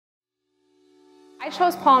I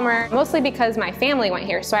chose Palmer mostly because my family went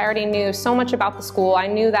here, so I already knew so much about the school. I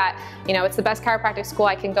knew that, it's the best chiropractic school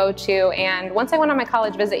I can go to, and once I went on my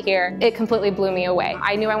college visit here, it completely blew me away.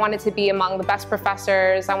 I knew I wanted to be among the best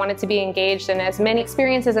professors. I wanted to be engaged in as many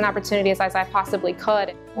experiences and opportunities as I possibly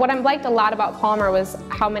could. What I liked a lot about Palmer was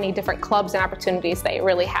how many different clubs and opportunities they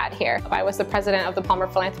really had here. I was the president of the Palmer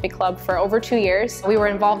Philanthropy Club for over 2 years. We were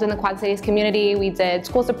involved in the Quad Cities community. We did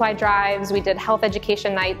school supply drives. We did health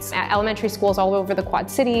education nights at elementary schools all over the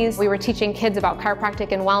Quad Cities. We were teaching kids about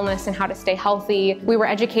chiropractic and wellness and how to stay healthy. We were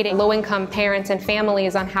educating low-income parents and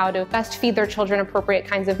families on how to best feed their children appropriate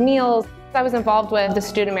kinds of meals. I was involved with the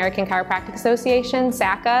Student American Chiropractic Association,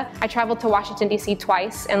 SACA. I traveled to Washington, D.C.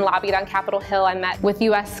 twice and lobbied on Capitol Hill. I met with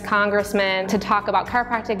U.S. congressmen to talk about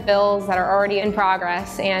chiropractic bills that are already in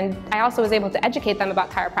progress, and I also was able to educate them about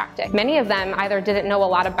chiropractic. Many of them either didn't know a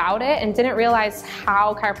lot about it and didn't realize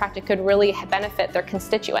how chiropractic could really benefit their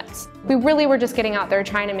constituents. We really were just getting out there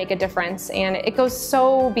trying to make a difference, and it goes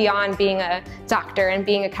so beyond being a doctor and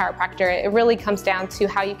being a chiropractor. It really comes down to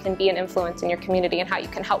how you can be an influence in your community and how you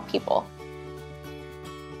can help people.